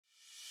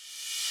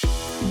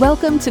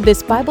Welcome to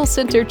this Bible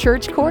Center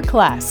Church core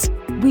class.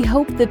 We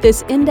hope that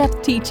this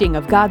in-depth teaching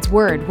of God's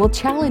Word will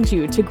challenge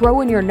you to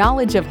grow in your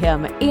knowledge of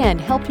Him and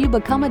help you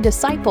become a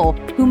disciple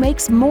who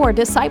makes more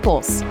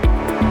disciples.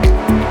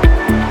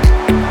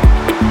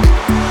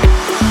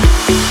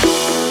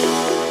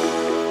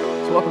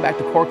 So welcome back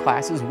to core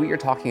classes. We are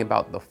talking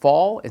about the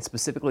fall, and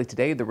specifically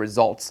today, the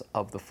results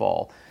of the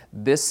fall.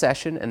 This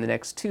session and the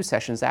next two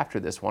sessions after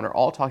this one are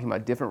all talking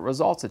about different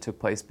results that took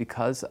place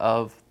because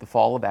of the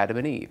fall of Adam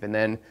and Eve. And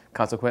then,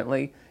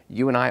 consequently,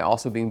 you and I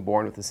also being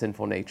born with a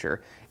sinful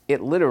nature.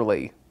 It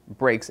literally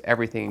breaks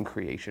everything in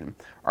creation.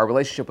 Our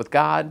relationship with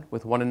God,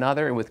 with one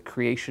another, and with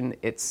creation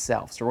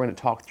itself. So we're going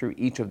to talk through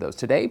each of those.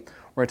 Today,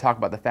 we're going to talk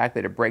about the fact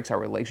that it breaks our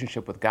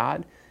relationship with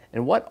God,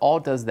 and what all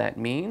does that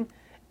mean,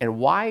 and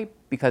why,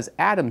 because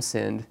Adam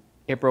sinned,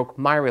 it broke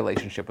my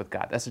relationship with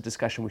God. That's a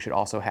discussion we should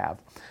also have.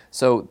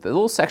 So the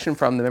little section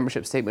from the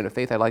membership statement of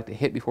faith I'd like to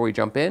hit before we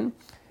jump in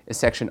is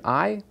section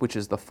I, which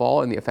is the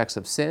fall and the effects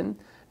of sin.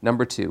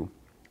 Number 2,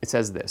 it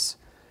says this: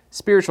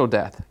 spiritual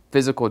death,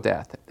 physical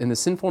death, and the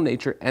sinful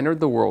nature entered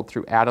the world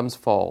through Adam's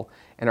fall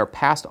and are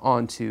passed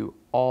on to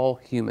all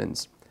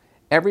humans.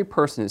 Every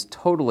person is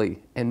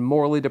totally and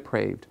morally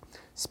depraved,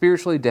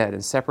 spiritually dead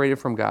and separated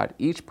from God.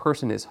 Each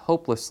person is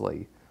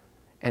hopelessly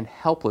and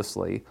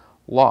helplessly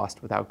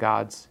lost without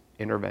God's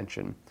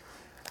intervention.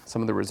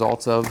 Some of the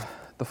results of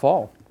the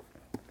fall.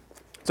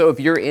 So if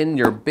you're in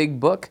your big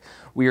book,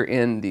 we are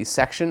in the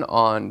section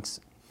on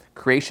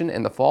creation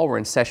and the fall. We're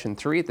in session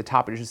 3. At the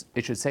top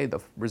it should say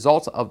the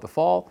results of the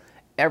fall.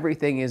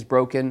 Everything is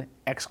broken!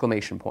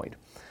 Exclamation point.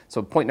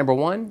 So point number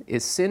 1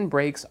 is sin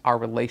breaks our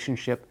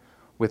relationship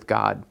with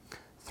God.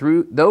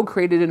 Though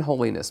created in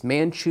holiness,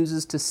 man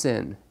chooses to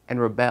sin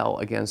and rebel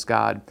against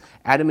God.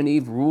 Adam and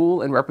Eve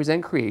rule and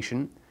represent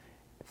creation.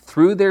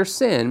 Through their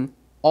sin,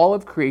 all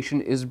of creation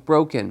is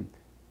broken,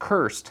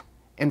 cursed,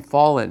 and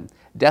fallen.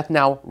 Death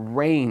now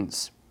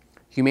reigns.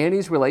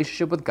 Humanity's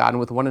relationship with God and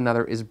with one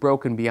another is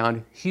broken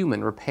beyond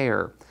human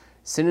repair.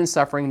 Sin and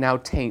suffering now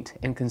taint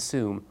and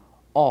consume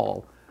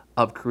all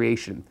of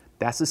creation.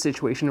 That's the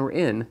situation we're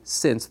in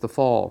since the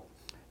fall.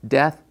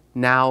 Death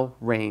now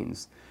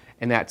reigns,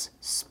 and that's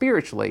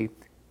spiritually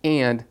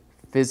and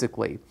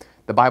physically.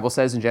 The Bible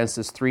says in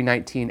Genesis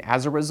 3:19,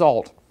 as a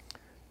result,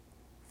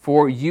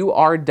 for you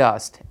are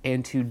dust,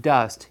 and to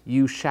dust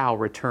you shall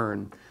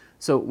return.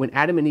 So when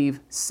Adam and Eve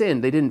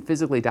sinned, they didn't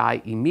physically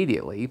die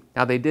immediately.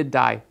 Now they did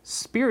die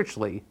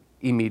spiritually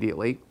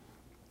immediately,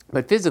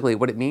 but physically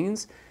what it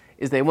means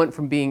is they went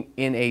from being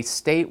in a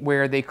state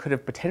where they could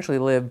have potentially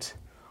lived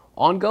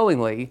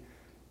ongoingly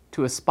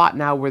to a spot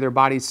now where their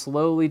body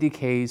slowly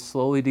decays,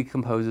 slowly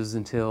decomposes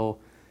until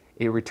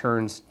it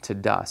returns to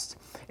dust.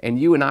 And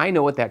you and I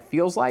know what that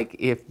feels like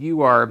if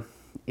you are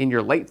in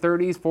your late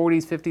 30s,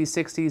 40s, 50s,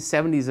 60s,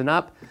 70s and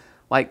up.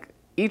 Like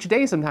each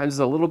day sometimes is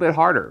a little bit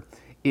harder.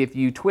 If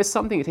you twist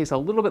something, it takes a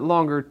little bit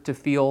longer to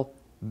feel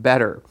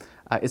better.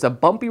 It's a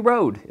bumpy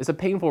road. It's a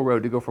painful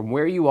road to go from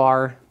where you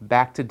are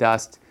back to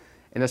dust,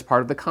 and that's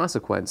part of the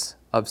consequence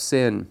of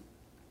sin.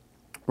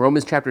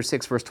 Romans chapter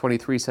 6, verse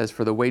 23 says,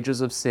 for the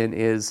wages of sin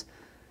is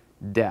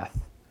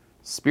death,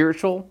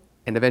 spiritual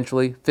and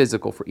eventually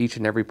physical for each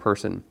and every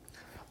person.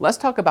 Let's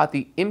talk about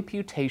the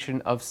imputation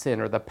of sin,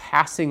 or the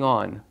passing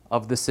on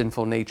of the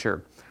sinful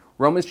nature.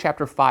 Romans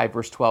chapter 5,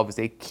 verse 12 is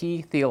a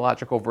key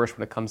theological verse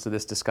when it comes to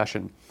this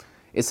discussion.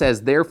 It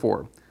says,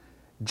 therefore,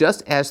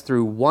 just as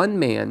through one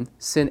man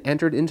sin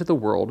entered into the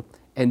world,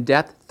 and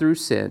death through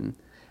sin,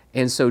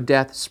 and so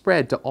death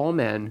spread to all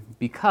men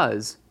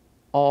because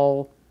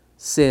all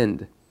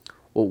sinned.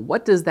 Well,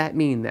 what does that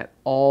mean, that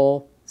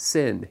all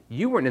sinned?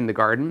 You weren't in the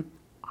garden.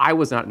 I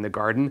was not in the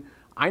garden.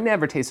 I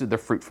never tasted the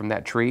fruit from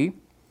that tree.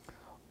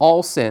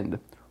 All sinned.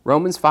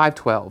 Romans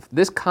 5:12.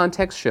 This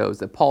context shows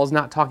that Paul is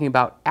not talking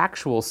about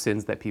actual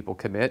sins that people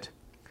commit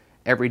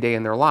every day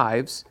in their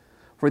lives.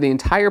 For the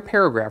entire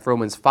paragraph,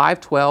 Romans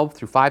 5:12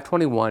 through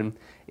 5:21,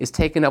 is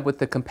taken up with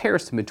the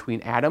comparison between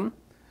Adam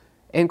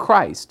and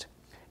Christ.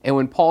 And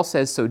when Paul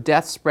says, so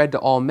death spread to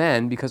all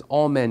men because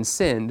all men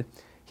sinned,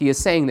 he is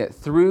saying that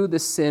through the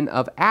sin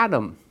of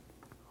Adam,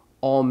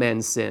 all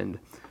men sinned.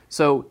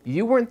 So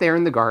you weren't there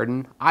in the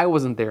garden. I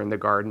wasn't there in the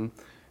garden.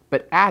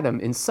 But Adam,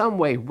 in some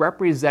way,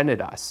 represented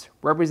us,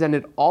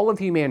 represented all of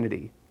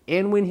humanity.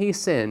 And when he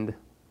sinned,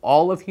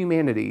 all of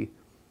humanity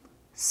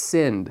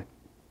sinned.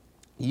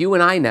 You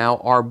and I now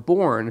are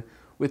born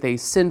with a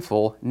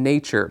sinful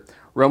nature.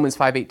 Romans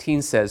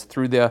 5:18 says,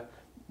 through the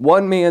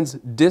one man's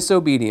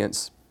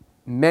disobedience,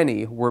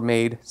 many were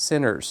made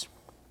sinners.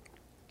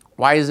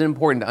 Why is it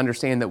important to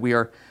understand that we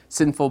are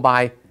sinful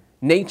by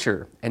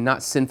nature and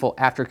not sinful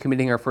after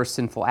committing our first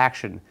sinful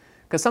action?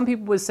 Because some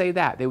people would say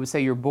that. They would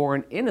say you're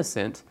born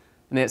innocent,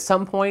 and at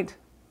some point,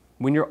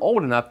 when you're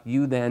old enough,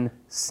 you then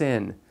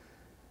sin.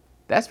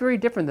 That's very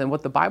different than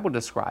what the Bible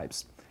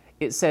describes.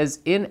 It says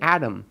in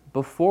Adam,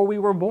 before we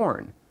were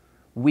born,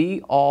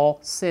 we all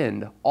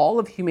sinned. All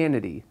of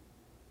humanity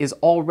is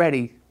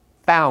already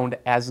found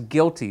as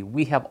guilty.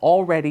 We have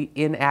already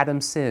in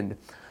Adam sinned.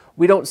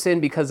 We don't sin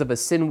because of a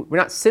sin. We're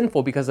not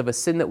sinful because of a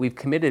sin that we've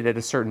committed at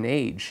a certain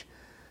age.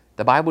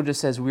 The Bible just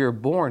says we are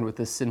born with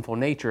this sinful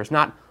nature. It's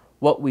not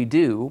what we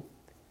do,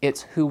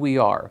 it's who we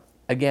are.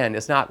 Again,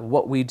 it's not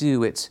what we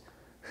do, it's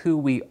who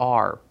we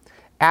are.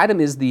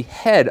 Adam is the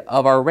head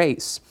of our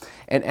race,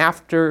 and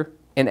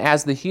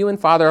as the human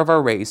father of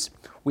our race,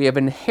 we have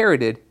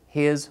inherited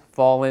his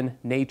fallen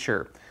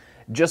nature.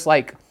 Just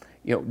like,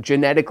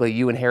 genetically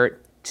you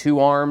inherit 2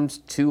 arms,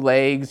 2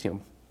 legs,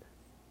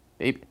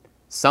 maybe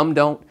some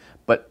don't,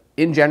 but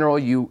in general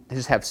you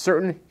just have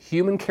certain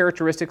human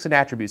characteristics and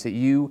attributes that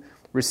you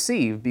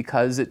receive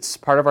because it's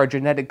part of our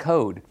genetic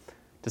code.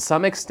 To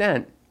some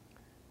extent,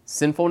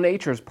 sinful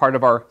nature is part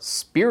of our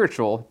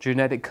spiritual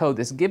genetic code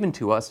that's given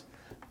to us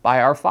by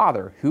our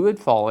father, who had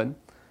fallen,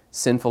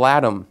 sinful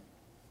Adam.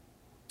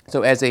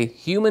 So as a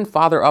human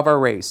father of our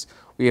race,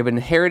 we have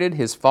inherited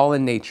his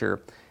fallen nature.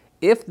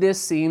 If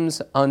this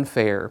seems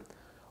unfair,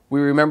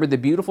 we remember the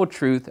beautiful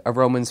truth of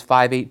Romans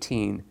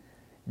 5:18.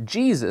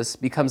 Jesus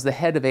becomes the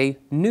head of a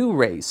new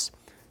race.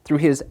 Through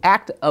his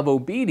act of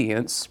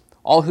obedience,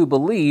 all who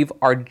believe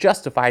are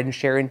justified in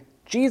sharing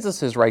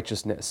Jesus'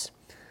 righteousness.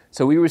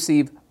 So we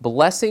receive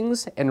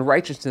blessings and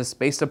righteousness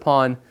based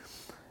upon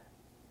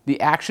the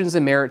actions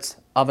and merits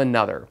of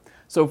another.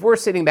 So if we're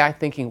sitting back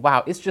thinking,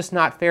 wow, it's just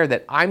not fair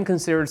that I'm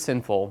considered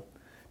sinful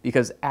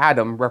because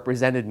Adam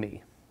represented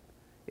me.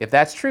 If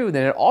that's true,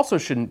 then it also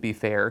shouldn't be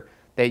fair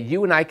that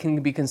you and I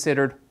can be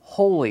considered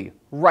holy,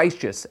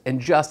 righteous,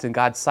 and just in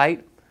God's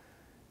sight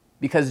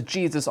because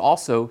Jesus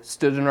also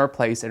stood in our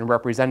place and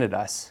represented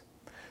us.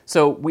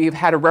 So we've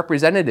had a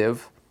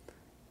representative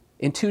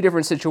in 2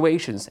 different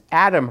situations.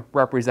 Adam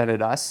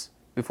represented us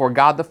before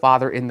God the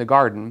Father in the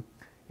garden,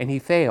 and he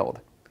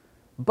failed.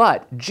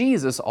 But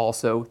Jesus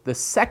also, the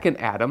second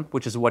Adam,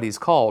 which is what he's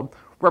called,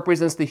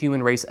 represents the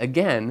human race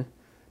again,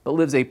 but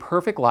lives a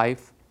perfect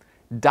life,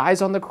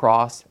 dies on the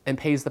cross, and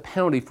pays the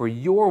penalty for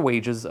your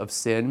wages of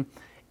sin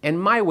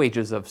and my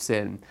wages of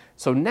sin.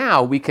 So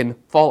now we can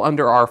fall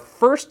under our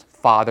first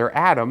father,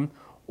 Adam,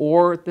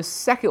 or the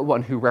second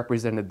one who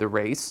represented the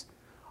race,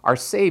 our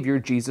Savior,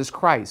 Jesus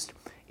Christ.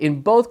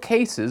 In both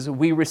cases,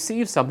 we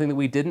receive something that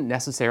we didn't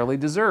necessarily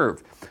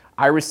deserve.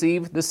 I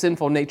received the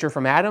sinful nature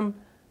from Adam,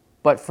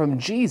 but from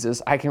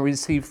Jesus, I can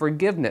receive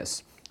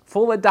forgiveness,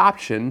 full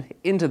adoption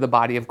into the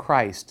body of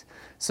Christ.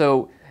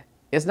 So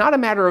it's not a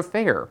matter of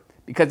fair,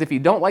 because if you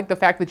don't like the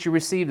fact that you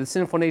received the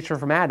sinful nature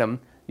from Adam,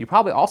 you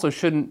probably also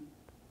shouldn't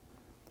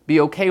be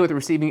okay with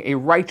receiving a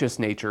righteous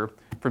nature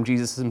from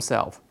Jesus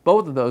himself.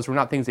 Both of those were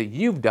not things that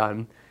you've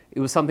done. It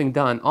was something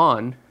done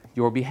on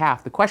your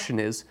behalf. The question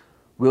is,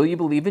 will you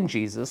believe in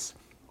Jesus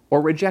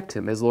or reject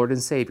him as Lord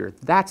and Savior?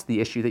 That's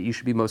the issue that you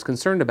should be most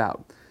concerned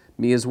about.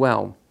 Me as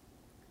well.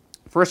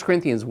 1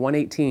 Corinthians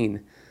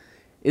 1:18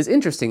 is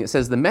interesting. It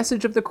says, the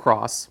message of the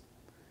cross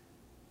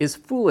is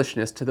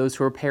foolishness to those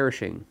who are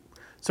perishing.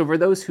 So for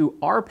those who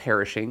are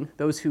perishing,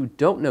 those who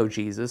don't know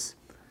Jesus,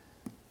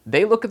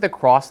 they look at the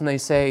cross and they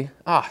say,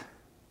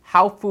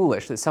 how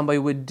foolish that somebody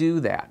would do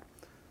that.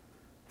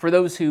 For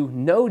those who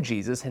know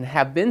Jesus and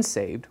have been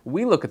saved,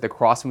 we look at the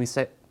cross and we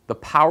say, the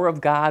power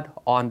of God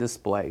on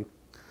display.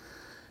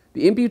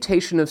 The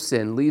imputation of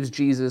sin leaves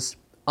Jesus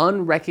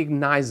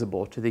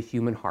unrecognizable to the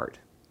human heart.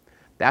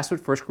 That's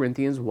what 1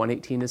 Corinthians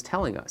 1:18 is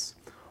telling us.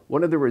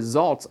 One of the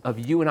results of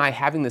you and I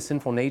having the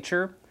sinful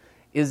nature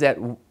is that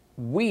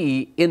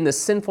we, in the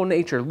sinful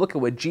nature, look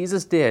at what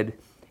Jesus did,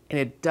 and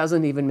it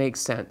doesn't even make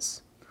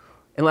sense.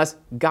 Unless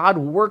God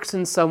works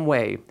in some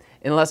way,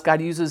 unless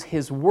God uses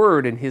his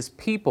word and his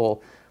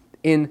people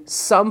in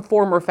some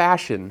form or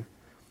fashion,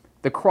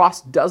 the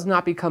cross does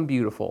not become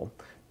beautiful,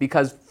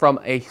 because from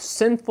a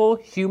sinful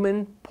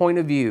human point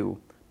of view,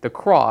 the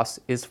cross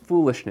is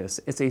foolishness.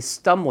 It's a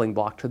stumbling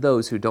block to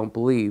those who don't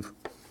believe.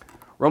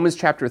 Romans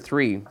chapter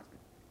 3,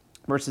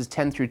 verses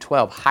 10 through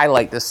 12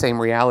 highlight this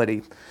same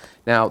reality.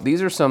 Now,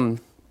 these are some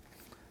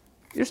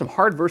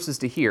hard verses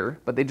to hear,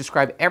 but they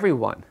describe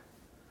everyone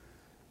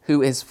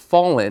who is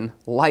fallen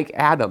like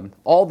Adam,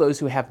 all those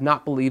who have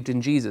not believed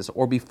in Jesus,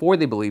 or before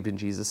they believed in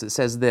Jesus. It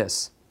says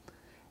this,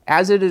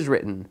 as it is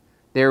written,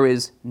 there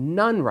is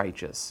none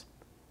righteous,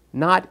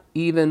 not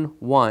even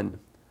one.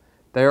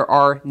 There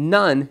are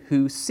none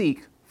who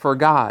seek for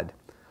God.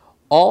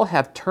 All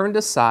have turned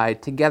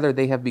aside, together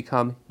they have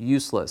become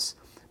useless.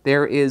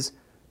 There is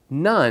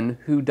none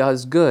who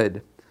does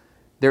good.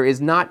 There is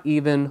not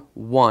even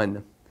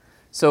one.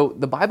 So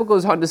the Bible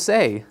goes on to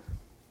say,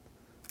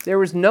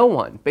 there is no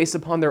one, based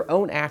upon their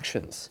own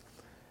actions,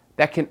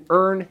 that can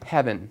earn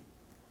heaven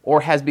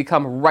or has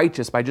become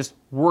righteous by just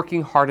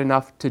working hard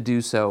enough to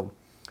do so.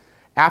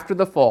 After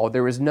the fall,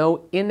 there is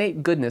no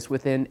innate goodness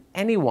within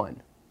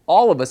anyone.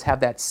 All of us have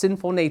that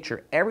sinful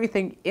nature.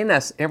 Everything in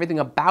us, everything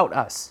about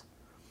us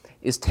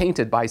is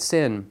tainted by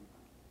sin.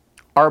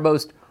 Our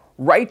most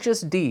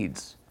righteous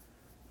deeds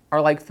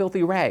are like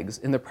filthy rags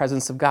in the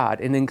presence of God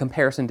and in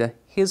comparison to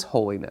his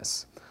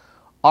holiness.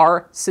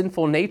 Our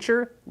sinful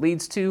nature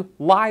leads to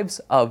lives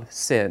of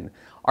sin.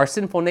 Our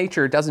sinful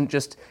nature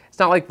it's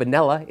not like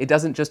vanilla. It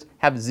doesn't just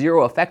have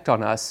zero effect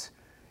on us.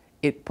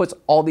 It puts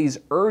all these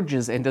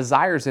urges and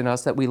desires in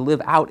us that we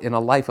live out in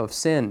a life of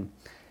sin.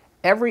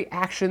 Every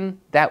action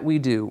that we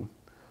do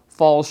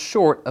falls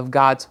short of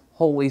God's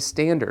holy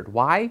standard.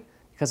 Why?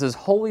 Because his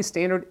holy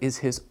standard is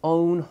his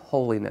own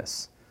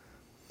holiness.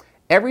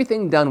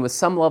 Everything done with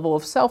some level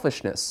of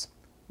selfishness,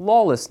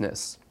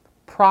 lawlessness,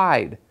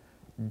 pride,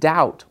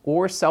 doubt,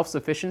 or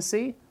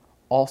self-sufficiency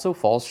also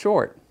falls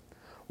short.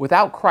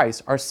 Without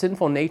Christ, our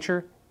sinful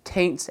nature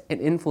taints and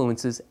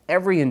influences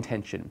every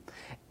intention,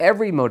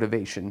 every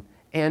motivation,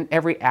 and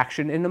every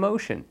action and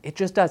emotion. It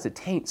just does. It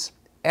taints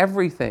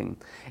everything.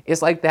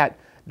 It's like that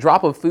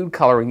drop of food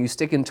coloring you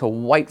stick into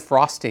white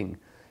frosting.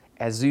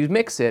 As you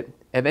mix it,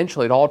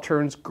 eventually it all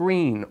turns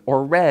green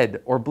or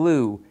red or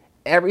blue.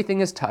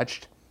 Everything is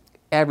touched.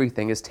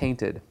 Everything is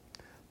tainted.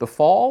 The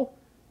fall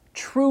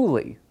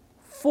truly,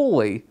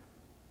 fully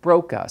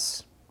broke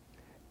us.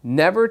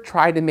 Never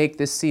try to make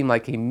this seem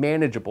like a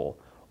manageable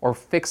or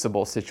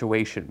fixable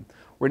situation.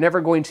 We're never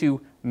going to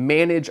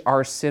manage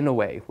our sin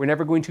away. We're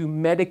never going to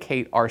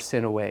medicate our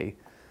sin away.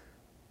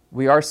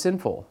 We are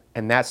sinful,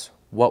 and that's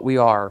what we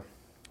are.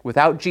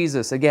 Without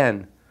Jesus,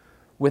 again,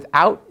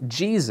 without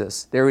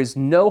Jesus, there is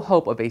no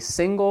hope of a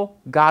single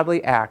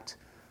godly act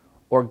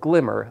or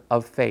glimmer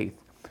of faith.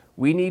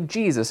 We need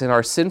Jesus in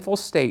our sinful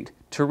state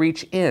to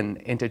reach in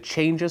and to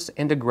change us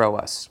and to grow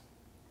us.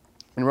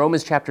 In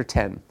Romans chapter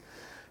 10,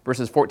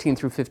 verses 14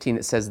 through 15,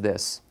 it says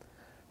this,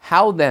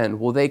 "How then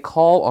will they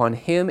call on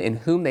him in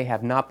whom they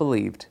have not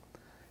believed?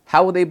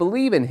 How will they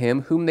believe in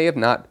him whom they have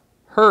not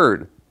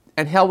heard?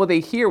 And how will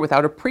they hear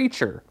without a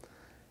preacher?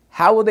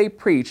 How will they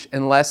preach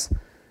unless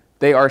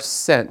they are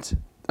sent?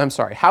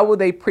 How will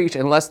they preach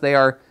unless they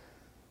are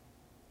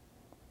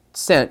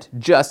sent,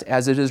 just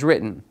as it is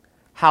written?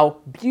 How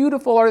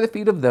beautiful are the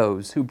feet of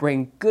those who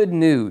bring good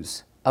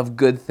news of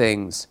good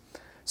things."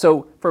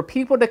 So for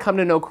people to come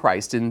to know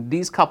Christ in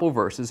these couple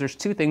verses, there's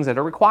two things that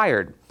are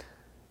required.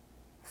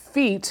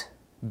 Feet,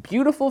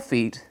 beautiful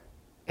feet,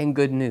 and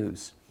good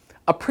news.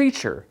 A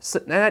preacher,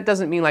 and that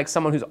doesn't mean like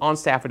someone who's on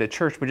staff at a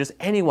church, but just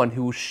anyone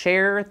who will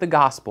share the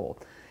gospel.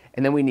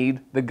 And then we need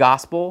the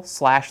gospel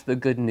 / the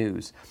good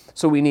news.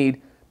 So we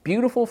need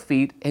beautiful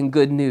feet and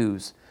good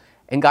news.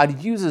 And God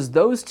uses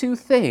those two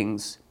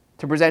things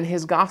to present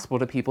his gospel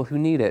to people who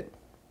need it.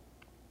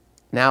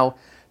 Now,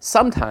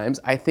 sometimes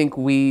I think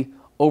we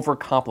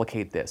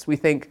overcomplicate this. We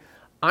think,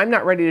 I'm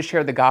not ready to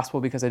share the gospel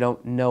because I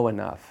don't know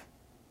enough.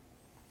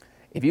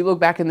 If you look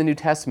back in the New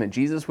Testament,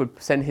 Jesus would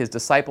send his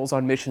disciples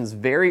on missions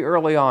very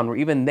early on, where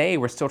even they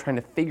were still trying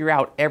to figure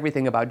out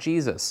everything about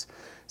Jesus.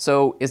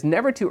 So it's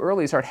never too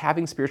early to start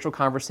having spiritual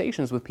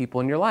conversations with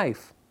people in your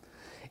life.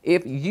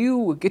 If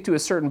you get to a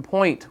certain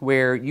point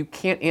where you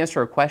can't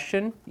answer a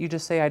question, you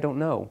just say, I don't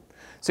know.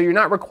 So you're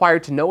not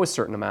required to know a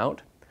certain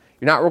amount.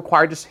 You're not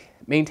required to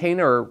maintain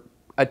or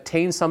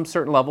attain some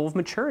certain level of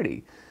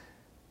maturity.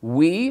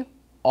 We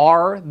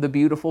are the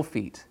beautiful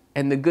feet,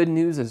 and the good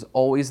news is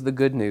always the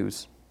good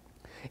news.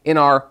 In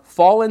our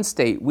fallen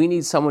state, we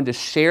need someone to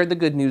share the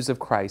good news of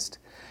Christ.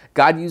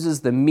 God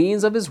uses the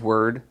means of his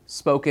word,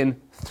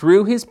 spoken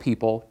through his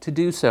people, to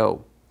do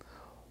so.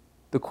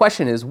 The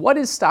question is, what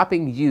is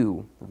stopping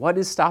you? What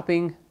is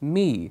stopping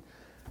me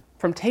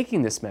from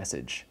taking this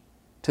message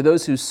to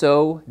those who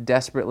so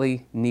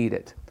desperately need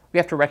it? We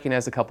have to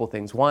recognize a couple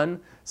things.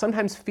 One,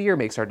 sometimes fear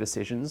makes our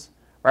decisions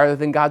rather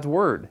than God's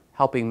word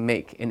helping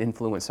make and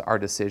influence our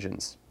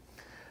decisions.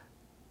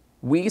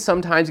 We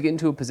sometimes get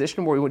into a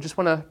position where we just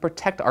want to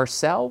protect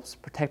ourselves,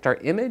 protect our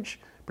image,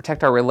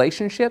 protect our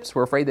relationships.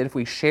 We're afraid that if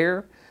we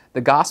share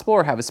the gospel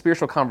or have a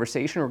spiritual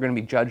conversation, we're going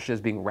to be judged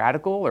as being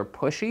radical or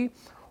pushy,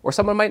 or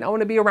someone might not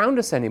want to be around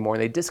us anymore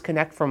and they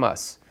disconnect from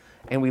us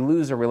and we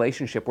lose a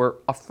relationship. We're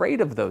afraid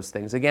of those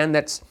things. Again,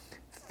 that's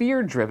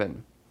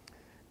fear-driven.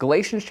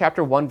 Galatians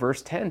chapter 1,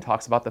 verse 10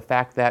 talks about the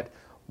fact that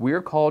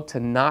we're called to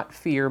not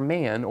fear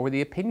man or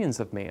the opinions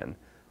of man.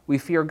 We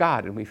fear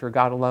God, and we fear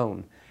God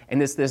alone.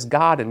 And it's this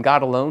God and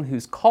God alone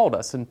who's called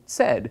us and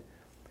said,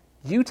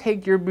 you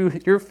take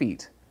your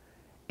feet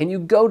and you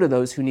go to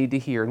those who need to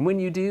hear. And when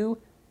you do,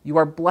 you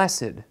are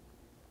blessed.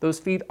 Those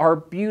feet are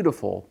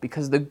beautiful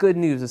because the good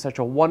news is such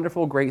a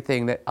wonderful, great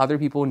thing that other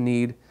people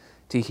need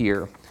to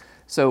hear.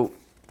 So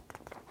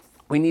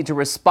we need to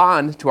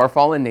respond to our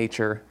fallen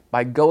nature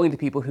by going to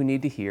people who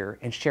need to hear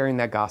and sharing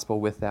that gospel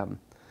with them.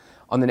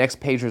 On the next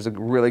page, there's a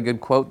really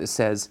good quote that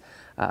says,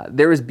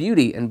 there is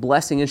beauty and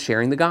blessing in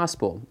sharing the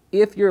gospel.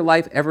 If your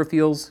life ever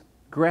feels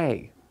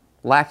gray,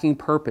 lacking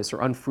purpose,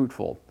 or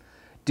unfruitful,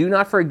 do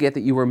not forget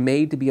that you were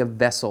made to be a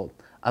vessel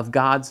of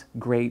God's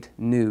great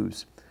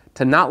news.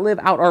 To not live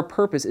out our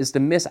purpose is to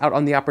miss out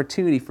on the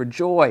opportunity for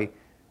joy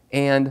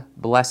and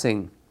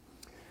blessing.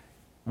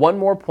 One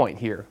more point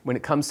here when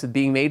it comes to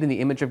being made in the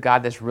image of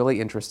God that's really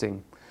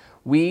interesting.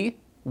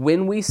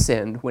 When we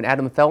sinned, when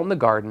Adam fell in the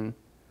garden,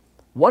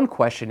 one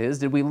question is,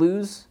 did we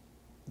lose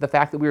the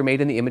fact that we were made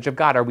in the image of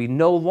God? Are we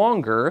no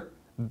longer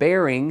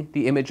bearing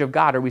the image of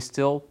God? Are we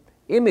still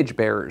image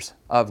bearers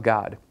of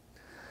God?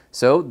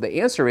 So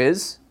the answer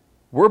is,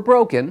 we're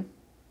broken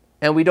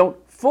and we don't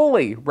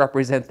fully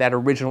represent that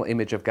original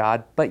image of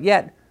God, but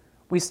yet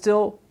we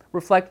still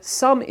reflect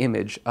some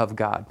image of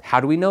God.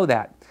 How do we know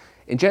that?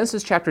 In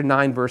Genesis chapter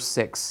 9, verse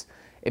 6,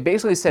 it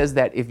basically says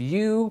that if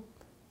you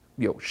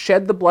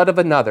shed the blood of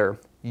another,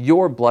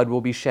 your blood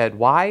will be shed.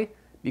 Why?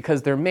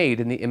 Because they're made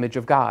in the image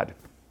of God.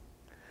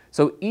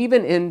 So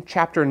even in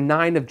chapter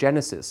 9 of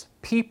Genesis,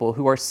 people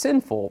who are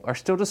sinful are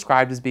still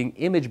described as being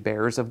image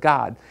bearers of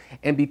God.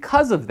 And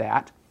because of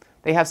that,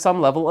 they have some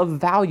level of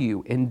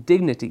value and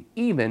dignity,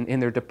 even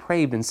in their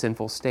depraved and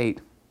sinful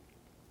state.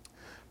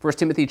 1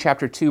 Timothy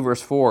chapter 2,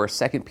 verse 4,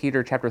 2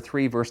 Peter chapter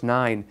 3, verse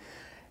 9,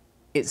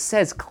 it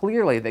says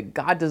clearly that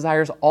God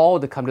desires all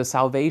to come to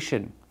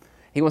salvation.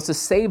 He wants to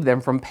save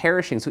them from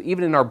perishing. So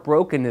even in our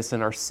brokenness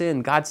and our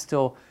sin, God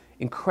still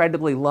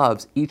incredibly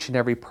loves each and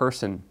every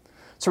person.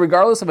 So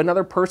regardless of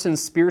another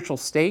person's spiritual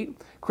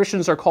state,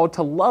 Christians are called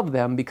to love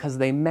them because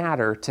they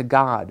matter to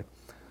God.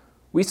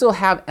 We still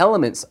have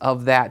elements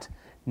of that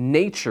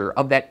nature,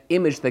 of that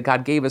image that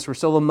God gave us. We're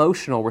still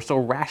emotional, we're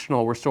still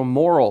rational, we're still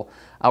moral,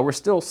 we're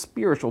still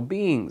spiritual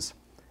beings.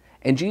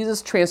 And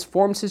Jesus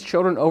transforms his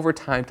children over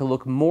time to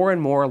look more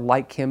and more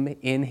like him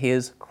in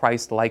his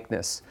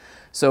Christ-likeness.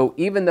 So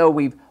even though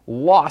we've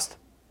lost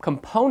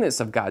components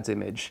of God's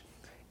image,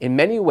 in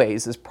many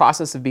ways, this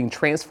process of being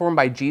transformed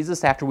by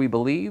Jesus after we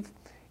believe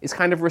is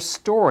kind of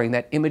restoring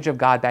that image of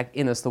God back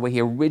in us the way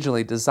he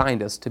originally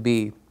designed us to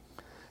be.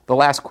 The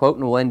last quote,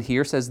 and we'll end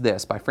here, says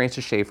this by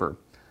Francis Schaeffer.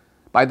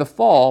 By the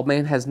fall,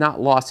 man has not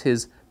lost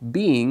his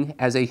being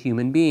as a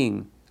human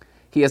being.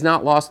 He has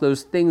not lost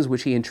those things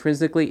which he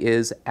intrinsically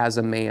is as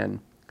a man.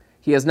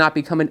 He has not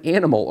become an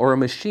animal or a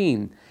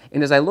machine.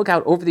 And as I look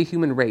out over the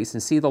human race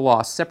and see the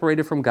lost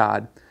separated from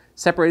God,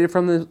 separated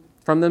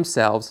from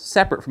themselves,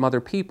 separate from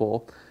other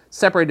people,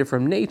 separated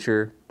from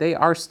nature, they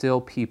are still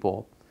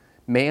people.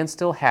 Man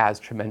still has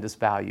tremendous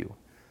value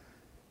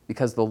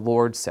because the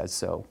Lord says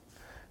so.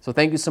 So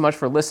thank you so much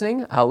for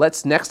listening.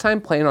 Let's next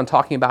time plan on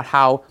talking about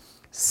how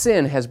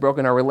sin has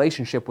broken our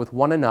relationship with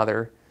one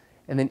another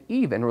and then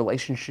even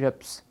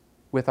relationships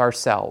with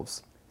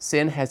ourselves.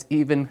 Sin has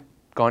even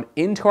gone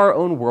into our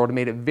own world and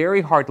made it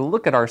very hard to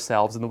look at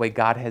ourselves in the way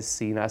God has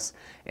seen us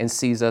and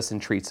sees us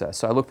and treats us.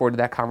 So I look forward to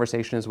that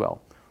conversation as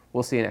well.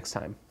 We'll see you next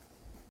time.